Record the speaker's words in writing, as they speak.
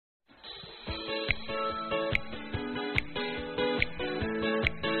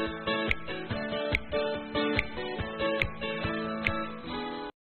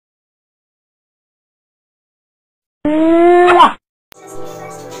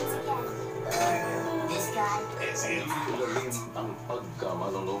Ilalim ang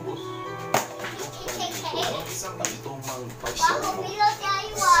pagkamanunubos. Buksan ito ang tumang pagsabot.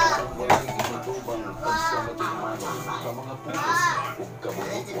 Ang walang ginutubang pagsamatimanon sa mga puso o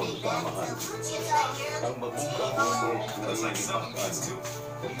kabubukon sa amahan. Ang magbuka-ubos na nilipasan.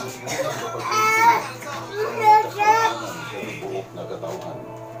 Iyong sa pag-ibig sa mga kasalanan sa libuok na katawan.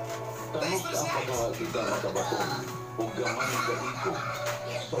 Tanong ang pagkakita na kabaton o gamay ka ito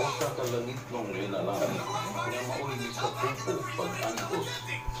sa usa ka langit nung linalang nga maoy ni sa pupo pag-antos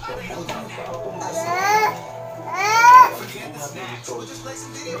sa muna sa atong kasalanan. Ang buhat ni Isos,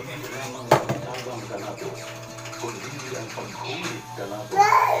 hindi lamang pagtabang ka nato, kundi ang paghulit ka nato,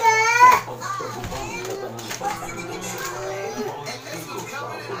 ang pagsabubang sa tanang pag-antos, maoy silo sa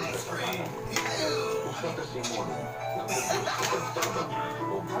atong kasalanan. Usa ka simon na bubos sa pagtabang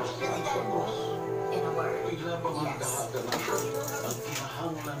o busan sa cross. Bigla pa man daha ka nato ang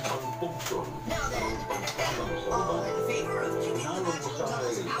kinahanglan pang pugson ang pagtabang sa uban. Nanong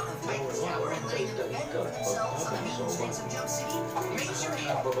usahay na wawan ay kaikat pagtabang sa uban. Inahan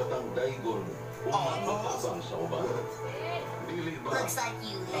na babatang daygon o mapatabang sa uban. Dili ba ang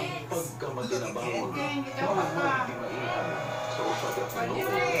pagkamatinabangon mahuhuli maihan sa usagat Pinoong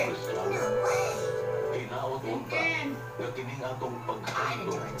Kristiyano? Hinaot unta na kining atong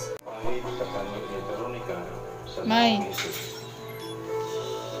paghandong pahit sa kanyo ni Veronica sa May Jesus.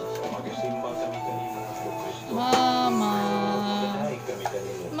 Magasimba kami kanino o Kristo. Mama. Magdahay kami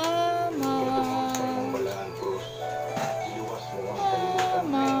kanino. Mama. Tumang sa imong balaan krus. Iluwas mo ang kalibutan.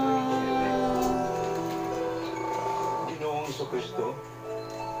 Ginoong Iso Kristo,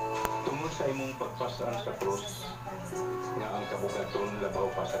 tungod sa imong pagpasaan sa krus, nga ang kabugaton labaw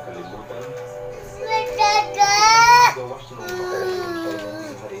pa sa kalibutan, gawas nung makayon sa imong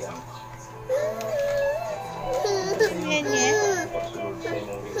ginharian. Pagsunod sa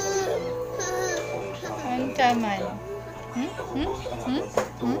imong ginharian, kung saan taman. pagubos ang atong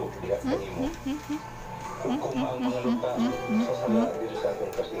pagtuo diha kanimo. Kung ang mga luta sa sala diri sa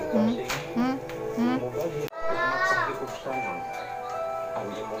atong kasing-kasing, mubalhin ug magpakikupsanon ang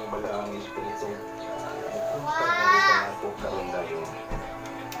imong balaang espiritu kung saan nato karon dayon.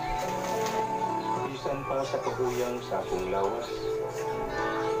 Bisan pa sa kahuyang sa akong lawas,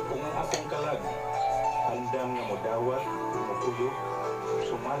 kung ang akong kalag handam nga modawat, mapuyo,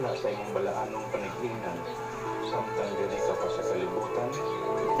 sumala sa imong balaanong panaghinan, samtang diri ka pa sa kalibutan,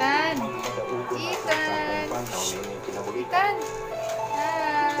 magmadaugon ako sa akong panaw ni kinabuhitan.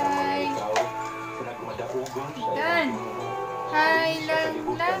 Sa mga ikaw, nagmadaugon sa imong pinuno, sa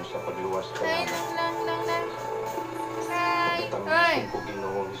kalibutan sa pagluwas ka naman. Tamisin ko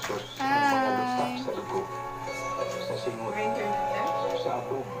Ginoong Hesus ang mga lutak sa dugo, sa singot, sa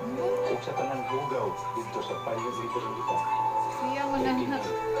abog, o sa tanang hugaw dito sa payo dito rin kita. Kaya kini,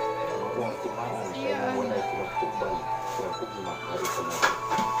 mabuang timaan sa imong walay pinagtubal sa pugma harito na.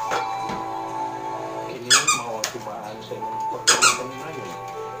 Kini, mabuang timaan sa imong pagkawalan ngayon,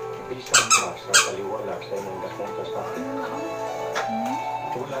 bisan pa sa kaliwala sa imong dakong kasakit.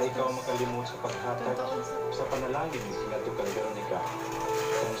 Wala ikaw makalimot sa paghatag sa panalangin nga ito kang Veronica,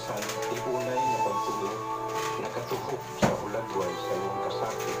 kung saan ipunay na pagtuloy nakatuhok sa ulagway sa iyong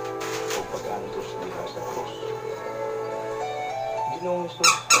kasakit o pag-antos diha sa krus. Ginoong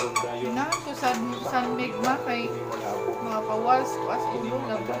Hesus, karon dayon Ko sa migma kay mga kawas ulo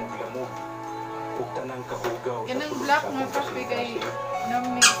na ba. ug tanang kahugaw Kanang black nga kape kay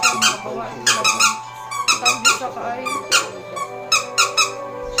namig sa mga kawas na ba. Sabi sa kay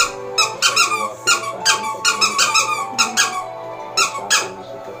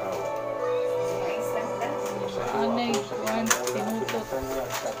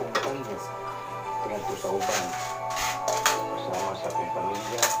sa uban, kasama sa aking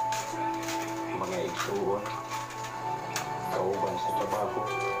pamilya, mga igsuon, kauban sa trabaho,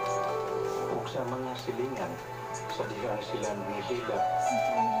 o sa mga silingan, sa dihan sila nihila,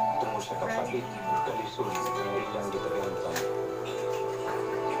 tungkol sa kapatid, kalisod, ng ilang gitagantan.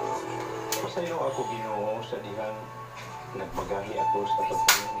 Masayaw ako Ginoo sa dihan, nagmagahi ako sa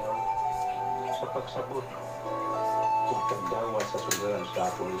pagpaminaw, sa pagsabot, kung tagdawa sa sundaran sa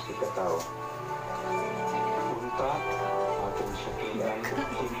akong isikataw. Punta, akong sukian,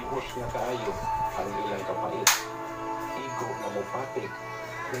 hinibos nga kaayo, ang ilang kapait. Igo na mupatik,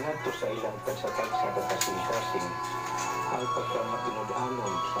 hinadto sa ilang tagsatagsa kakasing-kasing, ang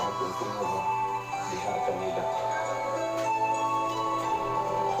pagkamatinud-anon sa akong tungo, diha kanila.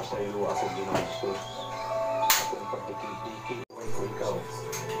 Pasayo ako Ginoong Hesus, sa akong pagdikil-dikil, ko ikaw,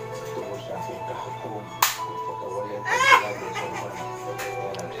 tungkol sa akong kahapong, kung pagkawalan pagkalago sa uman,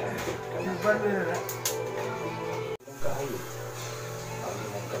 kaya nagsantik ka na. Kaayo, ang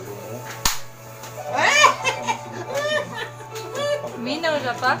imong kalungo, ang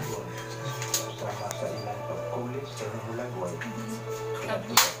Isa pa? Sama sa ilang pagkulis sa nahulagway.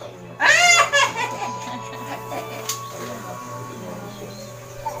 Sabi. Salamat sa Panginoon Jesus.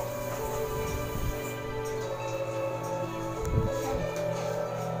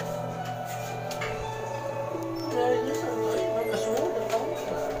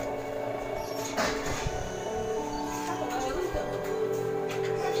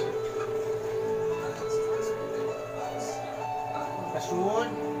 Kasun.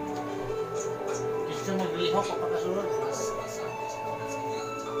 Gusto maglihok o pakasun?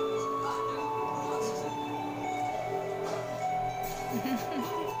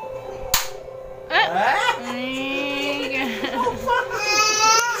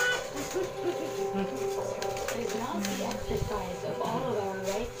 It's not the exercise of all of our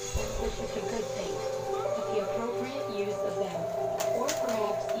rights, which is a good thing, but the appropriate use of them, or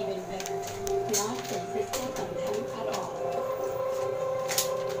perhaps even better, not insisting on them at all.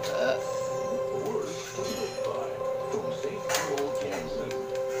 Words to live by. From St. Paul, Kansas.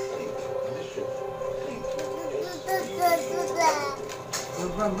 Think mission. Think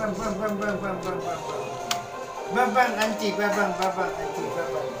Babang, bang, bang, bang, bang, bang, bang, bang. Babang, anti, babang, babang, anti,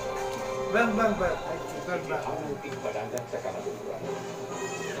 babang. Bang, bang, bang, anti, babang. ang tigpadagat sa kanaluran.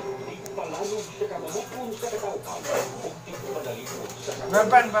 Tigpalalog sa kamamukong sa kakaupan. O tigpadalikod sa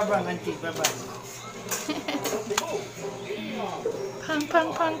Babang, babang, anti, babang. Pang, pang,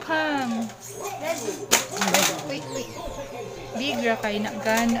 pang, pang. Wait, wait. Bigra kay na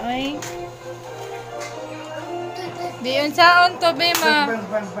gan, oy. Di unsaon to be Bang, bang,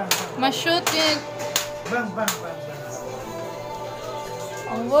 bang, bang, bang. ma-shoot yun. Bang, bang, bang, bang.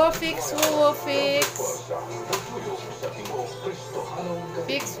 Wo fix, wo fix.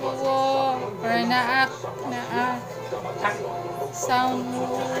 Fix wo. Para naak. Sound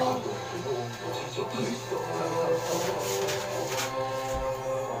wo.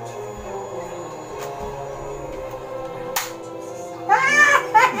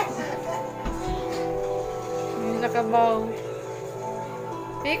 Hindi ka baw.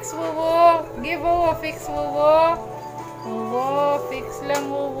 Fix wo. Give wo. Fix wo. Wo. Fix lang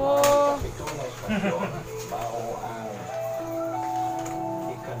wo. Mao ang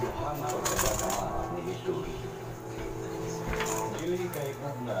ikaduhang pagkakataon ni Jesus. Dili kay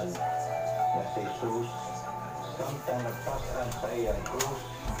ugnan na si Jesus samtang nagpasan sa iyang krus.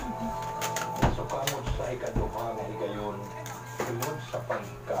 Nasukamot sa ikaduha nga higayon tungod sa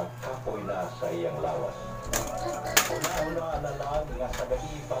pagkakapoy na sa iyang lawas. Una-una alalag nga sa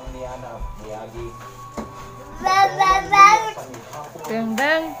gaibang niana niagi. Bang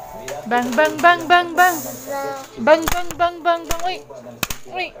bang. Bang bang bang bang bang. Bang bang bang bang bang. Uy.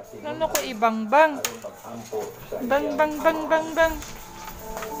 Uy. Ano ko ibang bang. Bang bang bang bang bang.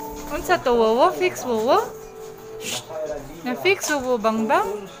 Unsa to wo? Fix wo? Na fix wo bang bang?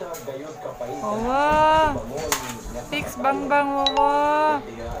 Oh. Fix bang bang wo.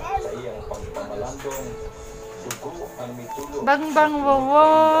 Bang bang wo.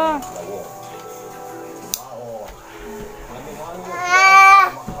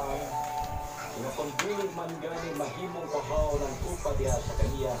 Kung dili man gani mahimong pahaw ng upa diha sa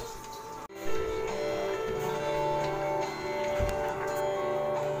kaniya.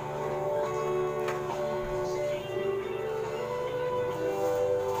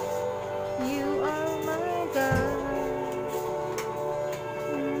 You are my God.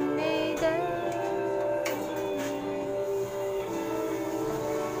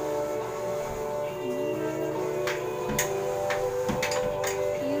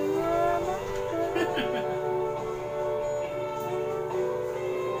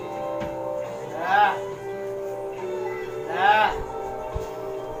 La. La.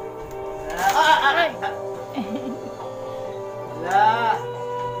 La.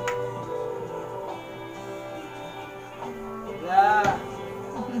 La.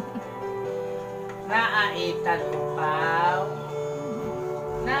 Naaitan ko pa.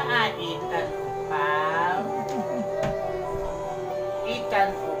 Naaitan ko pa. Itan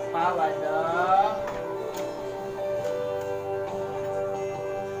ko pa, wala.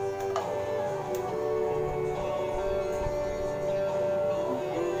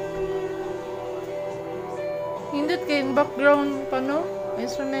 Hindot kayong background no?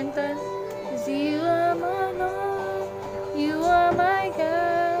 Instrumental. Is you are my Lord, you are my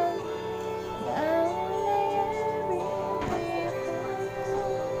God. I will lay everything before you.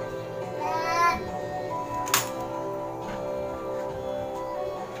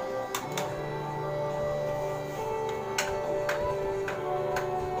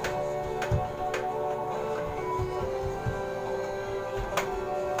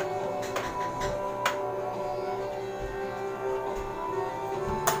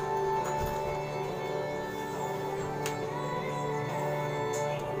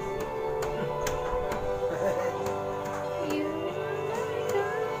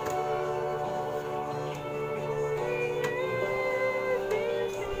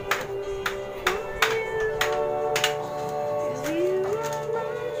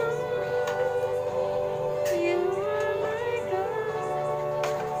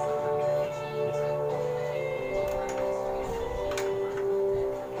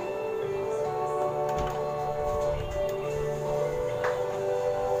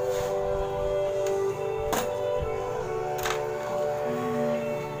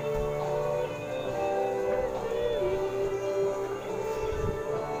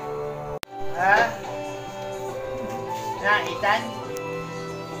 Itan?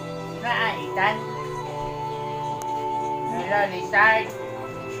 Itan? Hello, Lizard.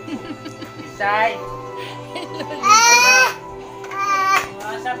 Lizard.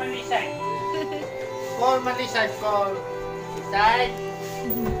 Saan man Lizard? Call man Lizard, call. Lizard.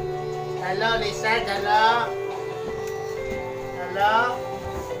 Hello, Lizard, hello. Hello.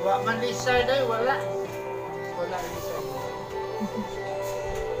 Wala man Lizard ay, wala. Wala Lizard.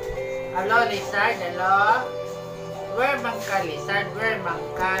 Hello, Lizard, hello. Where man ka, Lizard? Where man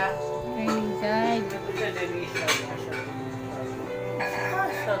ka? Lizard.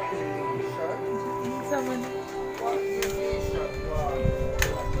 Sama na.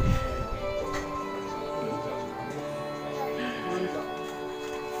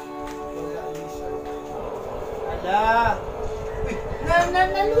 Ala.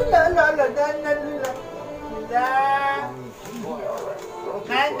 Nalula.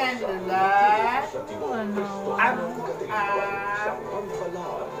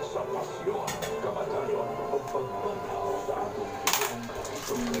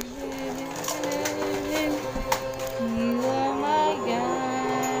 You are my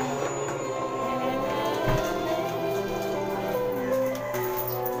God.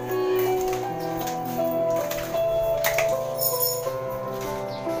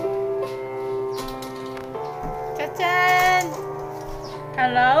 Chacan!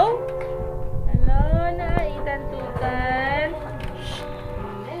 Hello? Hello, naitantutan?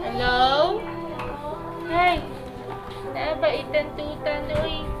 Hello? Hey! Naaba itantutan,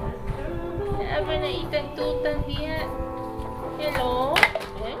 uy. Naaba na itantutan diha. Hello?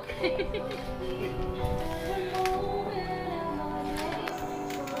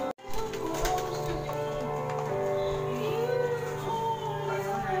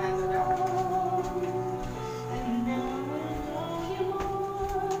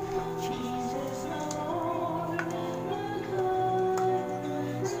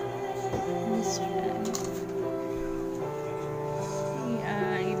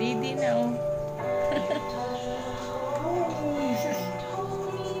 Didi na oh.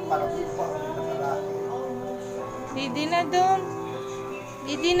 Didi na dong.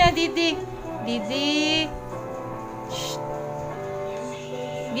 Didi na, Didi. Didi. Shh.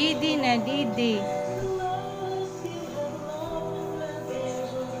 Didi na, Didi.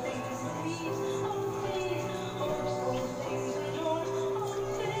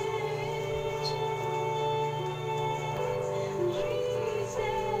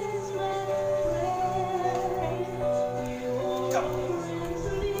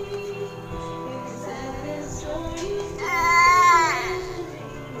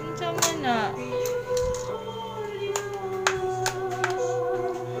 Sama na.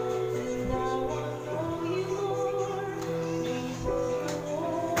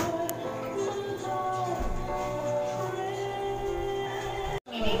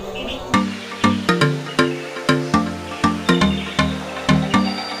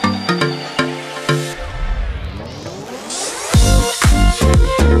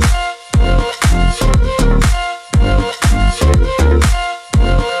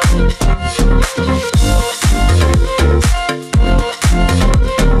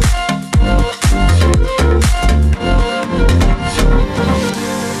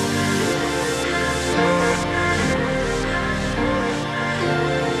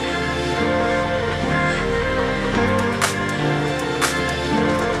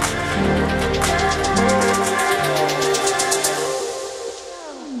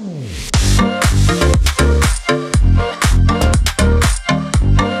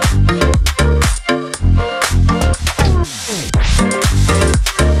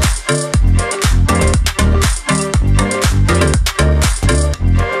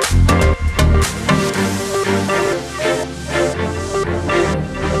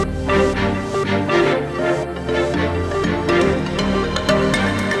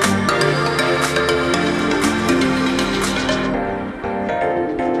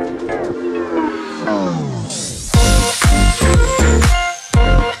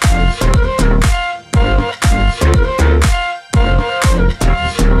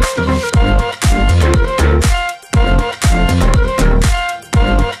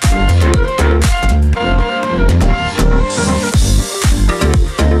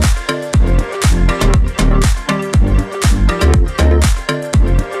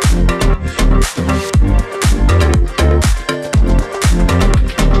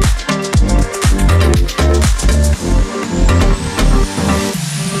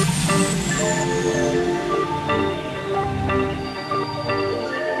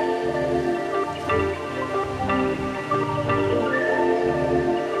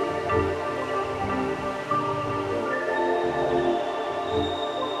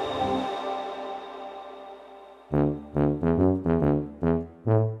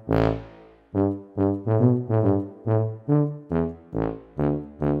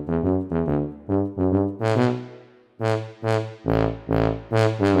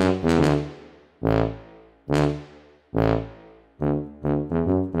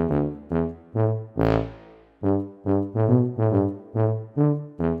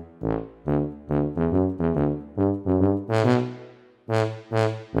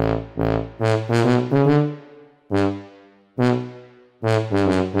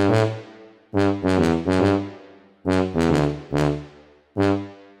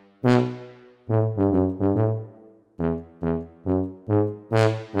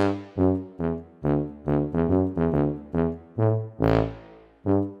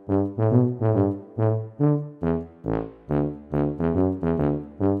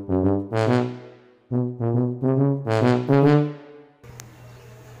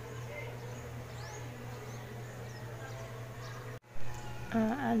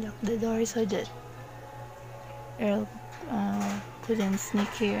 I locked the door so that Earl couldn't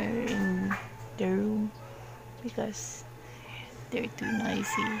sneak here in the room because they're too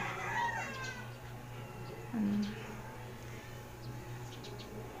noisy.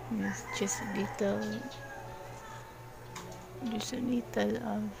 There's just a little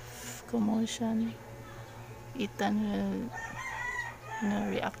of commotion. Ethan will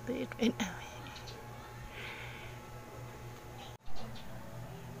react to it right now.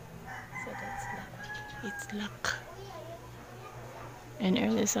 So that's locked. It's locked. And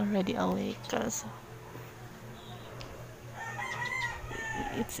Earl is already awake because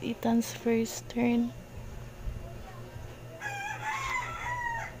it's Ethan's first turn.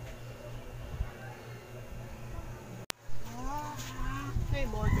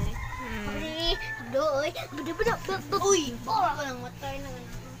 Uy! Bawal ko lang matay na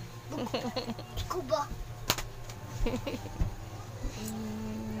ikaw ba?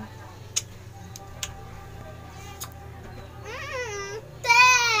 Te!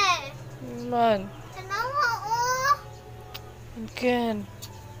 Man, Tanawa oh! again.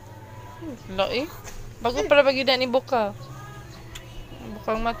 Lai. Bago pala pag ni buka.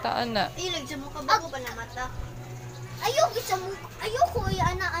 Bukang mataan na. Ilag sa mukha bago pa na mata. Ayoko sa mukha. Ayoko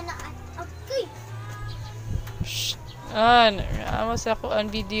ana. Okay. Amos ako ang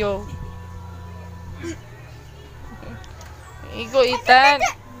video. Igo, Ethan.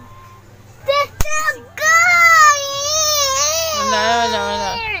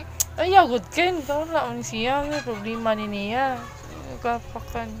 Wala. Ayaw, good ken. Wala ang siya. May problema ni niya.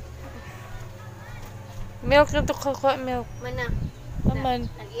 Kapakan. Milk na to kaka, milk. Mana? Naman.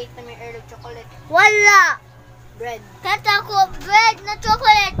 Nag-eat na may early chocolate. Wala! Bread. Tata ko, bread na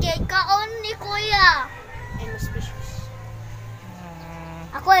chocolate cake. Kaon ni kuya. I'm suspicious.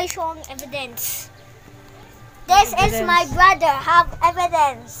 Ako ay showing evidence. This is my brother. Have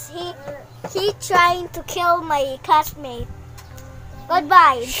evidence. He trying to kill my classmate.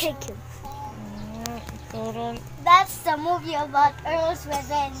 Goodbye. Thank you. That's the movie about Earl's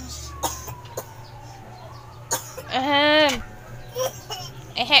revenge. Ahem.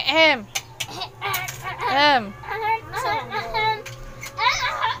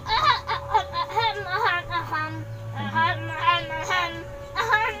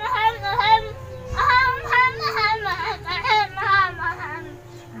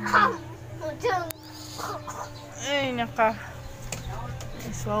 Ay, naka.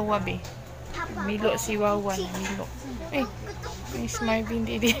 Is Wawa, be. Milo si Wawa na Milo. Ay, Miss Marvin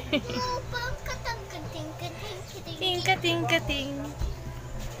didi. Ting-ka-ting-ka-ting.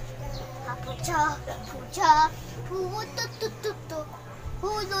 Pucha, hu-tu-tu-tu-tu.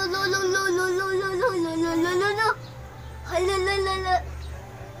 Hu-lo-lo-lo-lo-lo-lo-lo-lo-lo-lo-lo-lo. Halalala.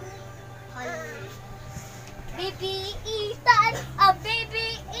 Baby Ethan, baby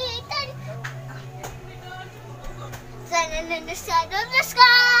Ethan. Sun in the sun of the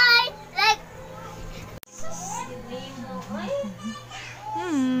sky, like.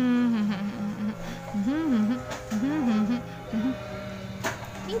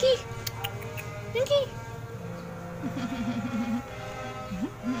 Pinky.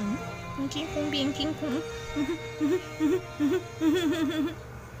 Pinky kung binking kung.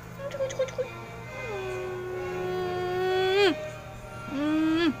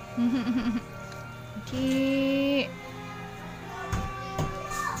 Pinky.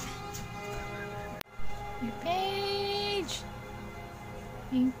 Page.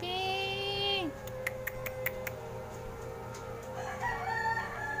 Ping. Page.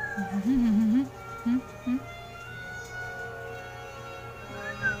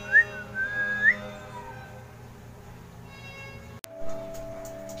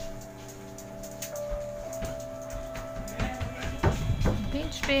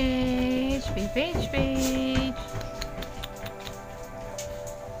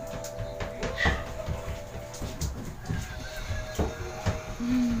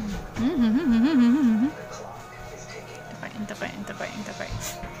 Intapay.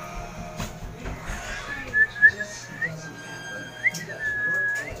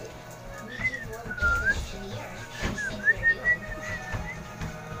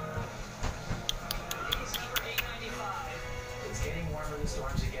 It's getting warmer this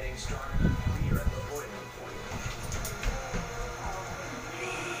storm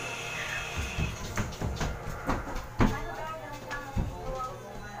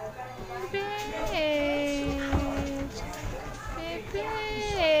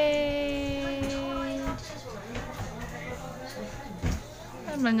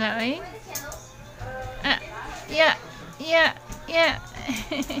man na eh. Yeah.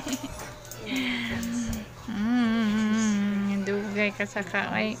 Dugay ka sa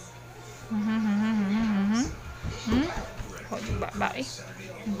kaay. Ko di baba eh.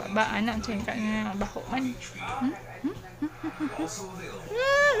 Baba anak sen ka nga baho man.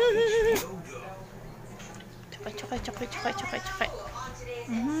 Cakay.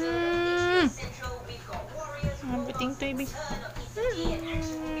 Biting to ibig.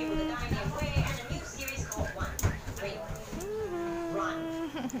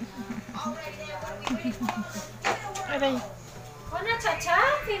 Aray. Wala, Chacha?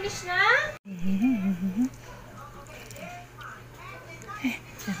 Finish na?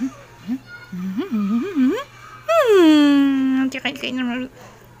 Cakay naman.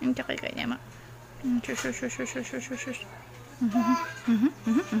 Cakay naman. Shush.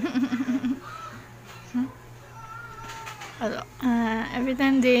 Every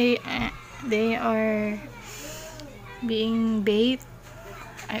time they are being bathed,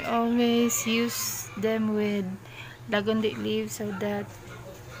 I always use them with lagundi leaves so that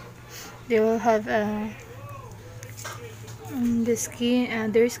they will have their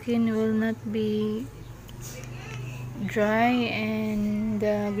skin will not be dry and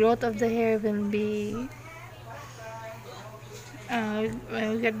the growth of the hair will be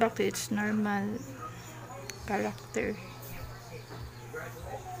will get back to its normal character.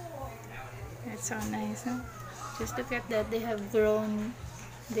 That's so nice, huh? Just look at that, they have grown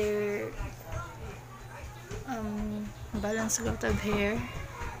their balanced growth of hair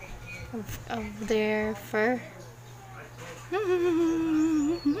of their fur.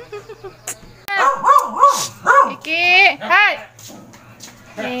 Iki, hi.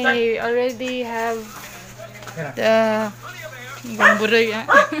 They already have the you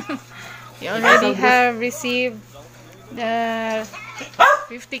already have received the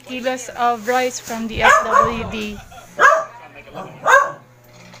 50 kilos of rice from the SWD.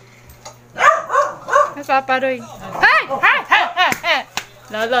 Napaparoy. Hi!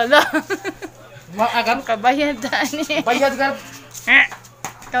 La. Agam Kabayad ni. bayad ka.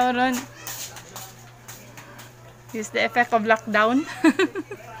 Kauron. Is the effect of lockdown.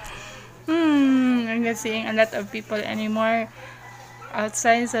 I'm not seeing a lot of people anymore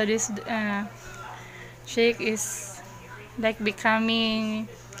outside, so this shake is like becoming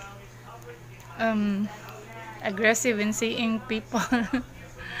aggressive in seeing people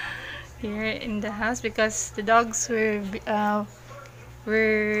here in the house because the dogs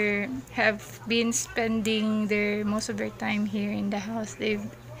have been spending most of their time here in the house. They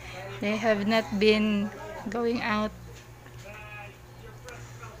have not been going out.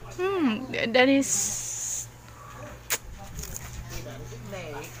 That is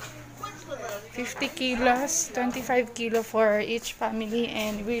 50 kilos, 25 kilo for each family,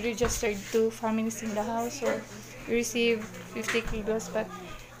 and we registered 2 families in the house, so we received 50 kilos, but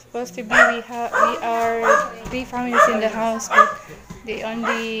supposed to be we are 3 families in the house, but they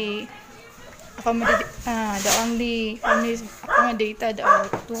only families accommodated are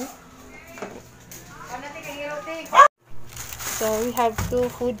 2. So we have 2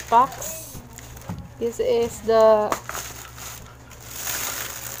 food packs. This is the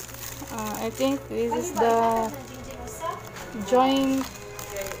I think this is the joint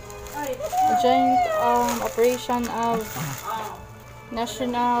operation of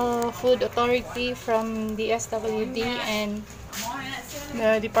National Food Authority from the SWD and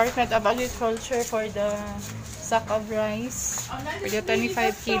the Department of Agriculture for the sack of rice for the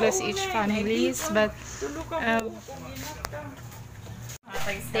 25 kilos each families, but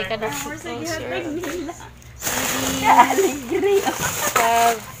take a look closer.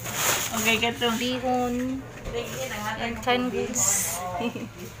 Have bihon and canned goods.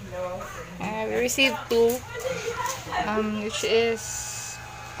 We received 2, which is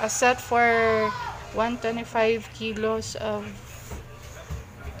a set for 125 kilos of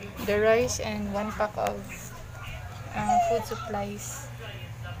the rice and 1 pack of food supplies.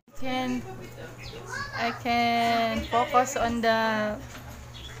 I can focus on the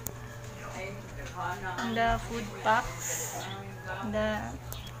food packs.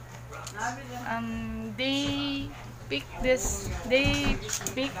 They pick this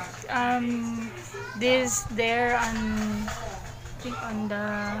there on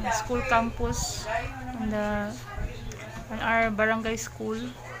the school campus on our barangay school,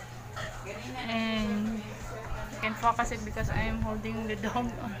 and I can focus it because I am holding the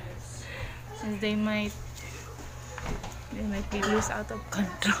dog since they might be loose out of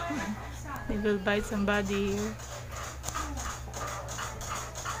control. They will bite somebody.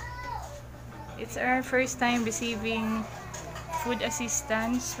 It's our first time receiving food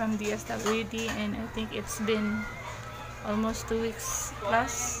assistance from DSWD, and I think it's been almost 2 weeks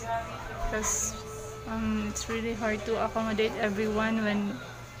plus, because it's really hard to accommodate everyone when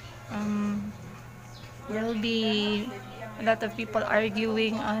there will be a lot of people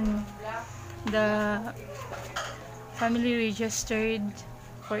arguing on the family registered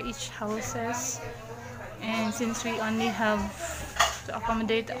for each houses, and since we only have to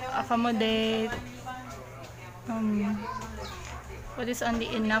accommodate what is only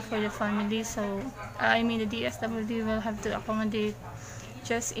enough for the family, so I mean the DSWD will have to accommodate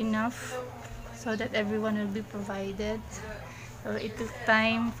just enough so that everyone will be provided. So it took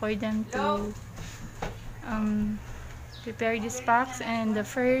time for them to prepare these packs, and the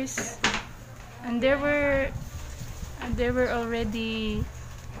first, and there were already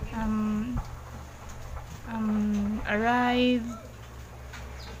arrived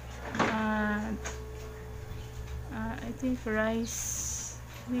I think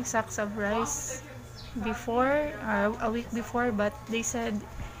sacks of rice before, a week before, but they said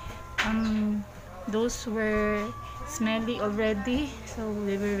those were smelly already, so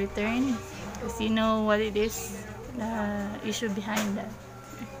they were returned, because you know what it is, the issue behind that.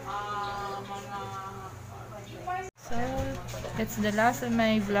 So that's the last of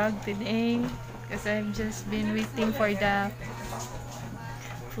my vlog today, because I've just been waiting for the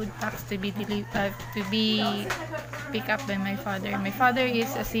food packs to be picked up by my father. My father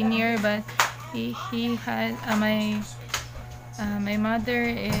is a senior, but he has my mother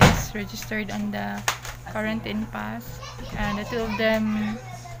is registered on the quarantine pass, and the two of them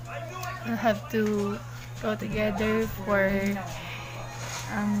will have to go together for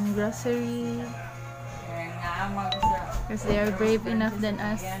grocery, because they are brave enough than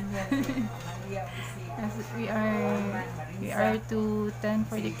us. As we are to tend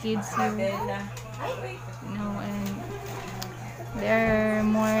for the kids here, you know, and they're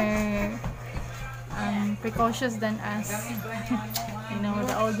more precautious than us. You know,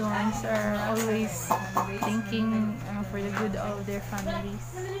 the old ones are always thinking for the good of their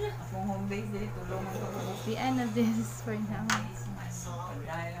families. The end of this for now.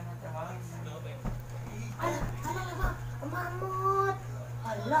 Mamut!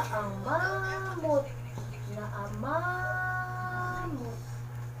 Hala, ang mamut! Na ama!